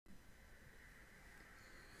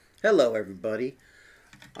Hello everybody.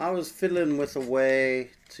 I was fiddling with a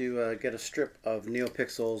way to get a strip of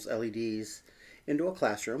NeoPixels LEDs into a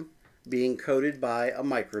classroom being coded by a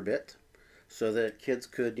microbit so that kids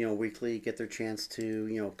could, weekly get their chance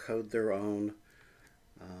to, code their own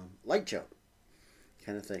light show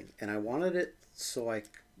kind of thing. And I wanted it so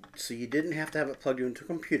you didn't have to have it plugged into a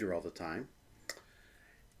computer all the time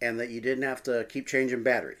and that you didn't have to keep changing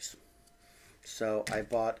batteries. So I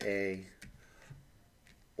bought a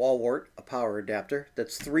a power adapter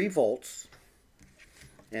that's 3 volts,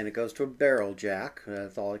 and it goes to a barrel jack.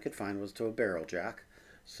 That's all I could find was to a barrel jack.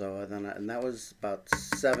 So and that was about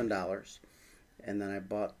 $7. And then I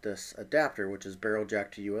bought this adapter, which is barrel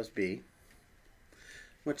jack to USB,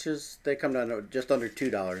 which is, they come down to just under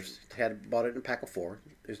 $2. Bought it in a pack of 4.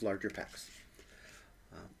 There's larger packs.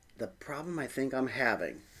 The problem I think I'm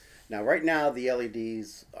having now, right now, the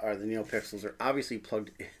LEDs are the NeoPixels are obviously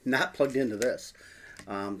not plugged into this.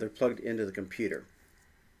 They're plugged into the computer.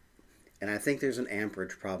 And I think there's an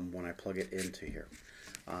amperage problem when I plug it into here.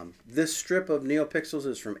 This strip of NeoPixels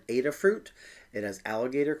is from Adafruit. It has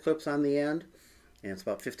alligator clips on the end, and it's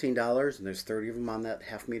about $15, and there's 30 of them on that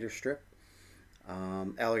half-meter strip.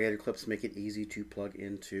 Alligator clips make it easy to plug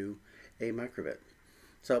into a microbit.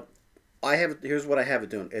 So here's what I have it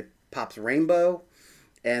doing. It pops rainbow,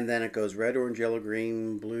 and then it goes red, orange, yellow,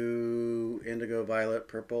 green, blue, indigo, violet,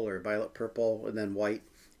 purple, or violet, purple, and then white,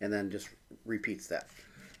 and then just repeats that.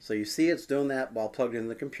 So you see it's doing that while plugged into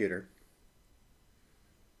the computer.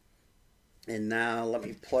 And now let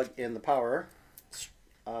me plug in the power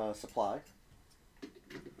supply,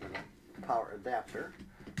 power adapter.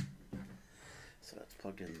 So that's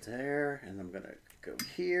plugged in there, and I'm going to go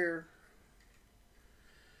here.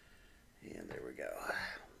 And there we go.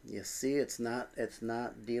 You see, it's not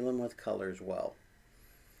dealing with colors well.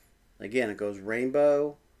 Again, it goes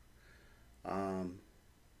rainbow,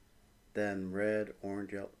 then red,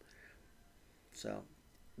 orange, yellow. So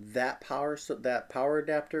that power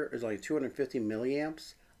adapter is only 250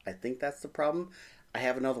 milliamps. I think that's the problem. I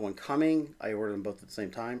have another one coming. I ordered them both at the same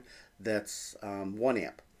time. That's 1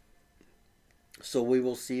 amp. So we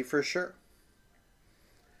will see for sure.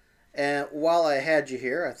 And while I had you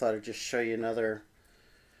here, I thought I'd just show you another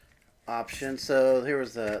option. So here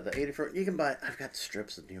was the Adafruit. You can buy, I've got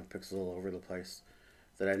strips of NeoPixels all over the place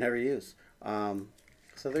that I never use.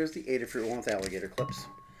 So there's the Adafruit one with alligator clips.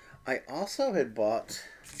 I also had bought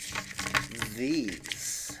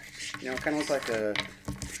these. Kind of look like a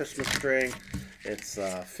Christmas string. It's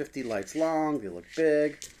 50 lights long. They look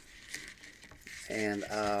big. And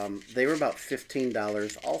they were about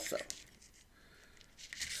 $15 also.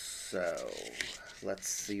 So let's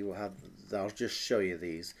see how, I'll just show you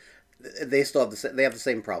these. They still have the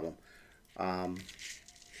same problem.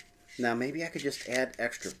 Now maybe I could just add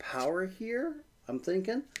extra power here. I'm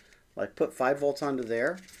thinking, like put 5 volts onto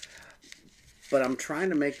there. But I'm trying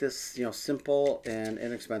to make this, simple and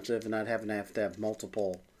inexpensive, and not having to have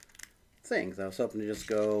multiple things. I was hoping to just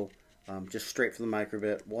go just straight from the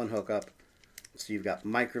microbit, one hookup. So you've got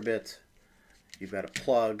microbit, you've got a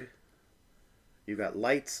plug, you've got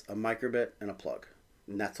lights, a microbit, and a plug,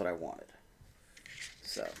 and that's what I wanted.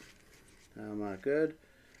 So. Am I good?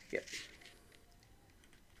 Yep.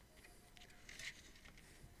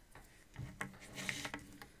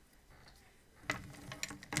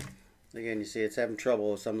 Again, you see it's having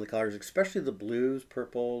trouble with some of the colors, especially the blues,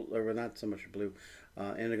 purple, or not so much blue,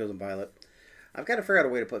 indigos and violet. I've got to figure out a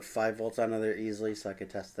way to put 5 volts on there easily so I could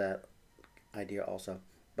test that idea also.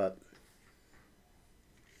 But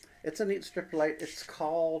it's a neat strip light. It's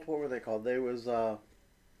called, what were they called? They was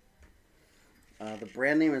the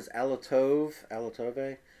brand name is Alatove,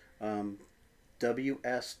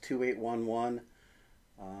 WS2811,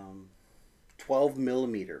 12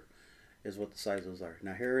 millimeter is what the size of those are.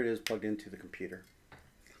 Now here it is plugged into the computer.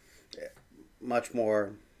 Much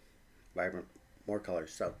more vibrant, more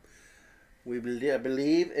colors. So I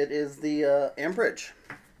believe it is the amperage,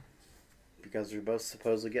 because they're both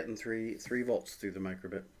supposedly getting 3 volts through the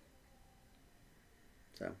microbit.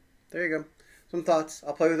 So there you go. Some thoughts.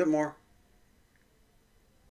 I'll play with it more.